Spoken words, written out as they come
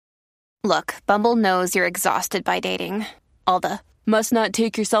Look, Bumble knows you're exhausted by dating. All the must not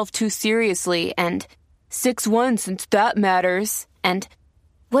take yourself too seriously and 6'1" since that matters. And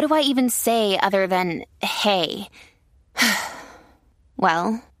what do I even say other than hey?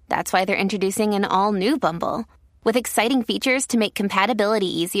 Well, that's why they're introducing an all-new Bumble with exciting features to make compatibility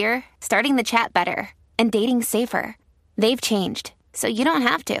easier, starting the chat better, and dating safer. They've changed, so you don't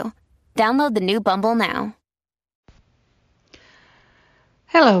have to. Download the new Bumble now.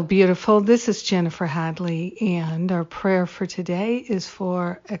 Hello, beautiful. This is Jennifer Hadley, and our prayer for today is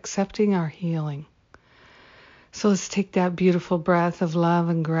for accepting our healing. So let's take that beautiful breath of love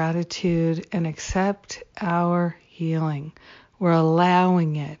and gratitude and accept our healing. We're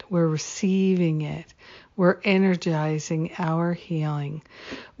allowing it. We're receiving it. We're energizing our healing.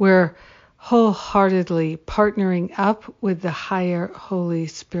 We're wholeheartedly partnering up with the higher Holy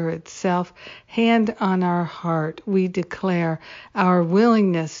Spirit self. Hand on our heart, we declare our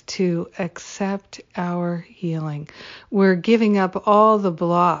willingness to accept our healing. We're giving up all the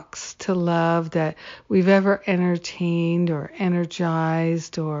blocks to love that we've ever entertained or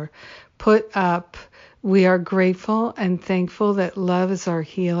energized or put up. We are grateful and thankful that love is our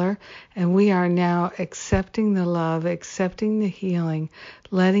healer, and we are now accepting the love, accepting the healing,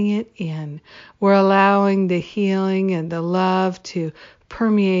 letting it in. We're allowing the healing and the love to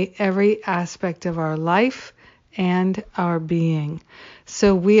permeate every aspect of our life and our being.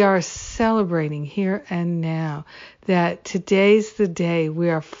 So we are celebrating here and now that today's the day we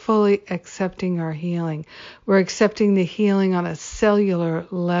are fully accepting our healing. We're accepting the healing on a cellular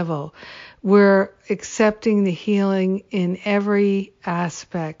level. We're accepting the healing in every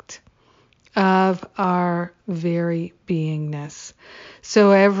aspect of our very beingness.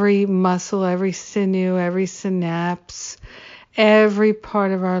 So every muscle, every sinew, every synapse, every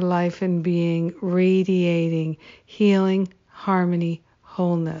part of our life and being radiating healing, harmony,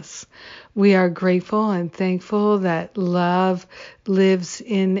 wholeness. We are grateful and thankful that love lives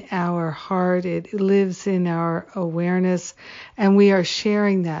in our heart. It lives in our awareness, and we are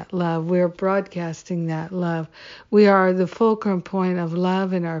sharing that love. We are broadcasting that love. We are the fulcrum point of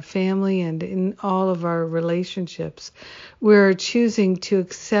love in our family and in all of our relationships. We're choosing to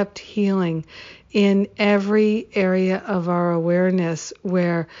accept healing in every area of our awareness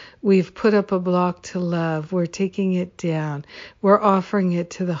where we've put up a block to love. We're taking it down. We're offering it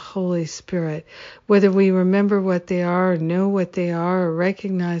to the Holy Spirit. Whether we remember what they are, or know what they are, or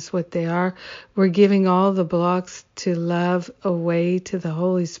recognize what they are, we're giving all the blocks to love away to the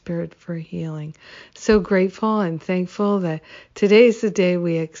Holy Spirit for healing. So grateful and thankful that today's the day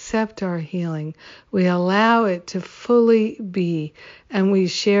we accept our healing. We allow it to fully be, and we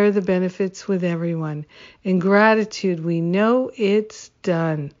share the benefits with everyone. In gratitude, we know it's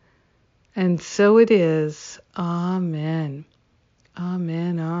done. And so it is. Amen.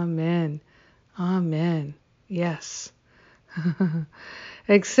 Amen. Amen. Amen. Yes.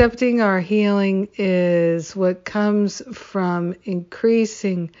 Accepting our healing is what comes from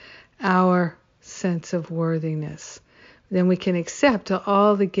increasing our sense of worthiness. Then we can accept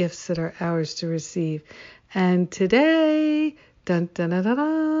all the gifts that are ours to receive. And today, dun, dun, dun, dun,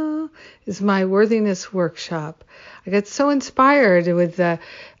 dun, is my worthiness workshop. I got so inspired with the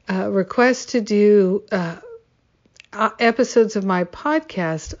request to do episodes of my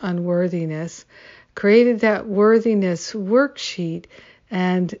podcast on worthiness, created that worthiness worksheet,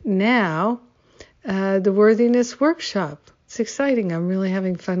 and now the worthiness workshop. It's exciting. I'm really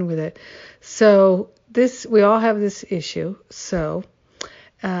having fun with it. So we all have this issue. So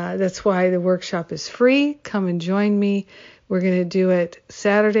that's why the workshop is free. Come and join me. We're going to do it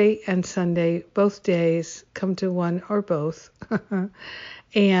Saturday and Sunday, both days. Come to one or both.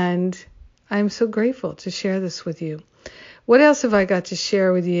 And I'm so grateful to share this with you. What else have I got to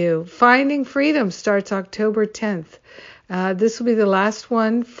share with you? Finding Freedom starts October 10th. This will be the last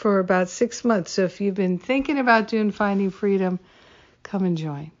one for about 6 months. So if you've been thinking about doing Finding Freedom, come and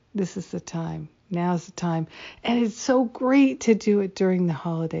join. This is the time. Now's the time. And it's so great to do it during the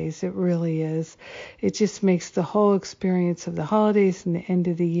holidays. It really is. It just makes the whole experience of the holidays and the end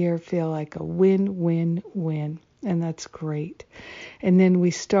of the year feel like a win-win-win. And that's great. And then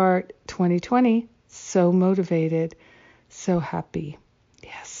we start 2020 so motivated, so happy.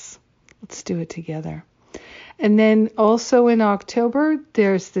 Yes, let's do it together. And then also in October,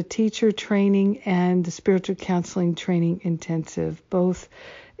 there's the teacher training and the spiritual counseling training intensive, both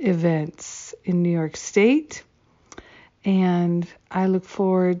events in New York State. And I look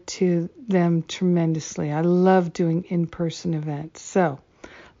forward to them tremendously. I love doing in-person events. So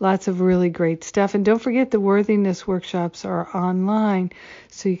lots of really great stuff. And don't forget the worthiness workshops are online,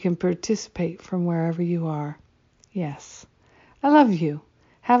 so you can participate from wherever you are. Yes. I love you.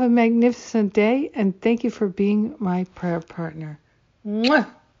 Have a magnificent day, and thank you for being my prayer partner. Mwah!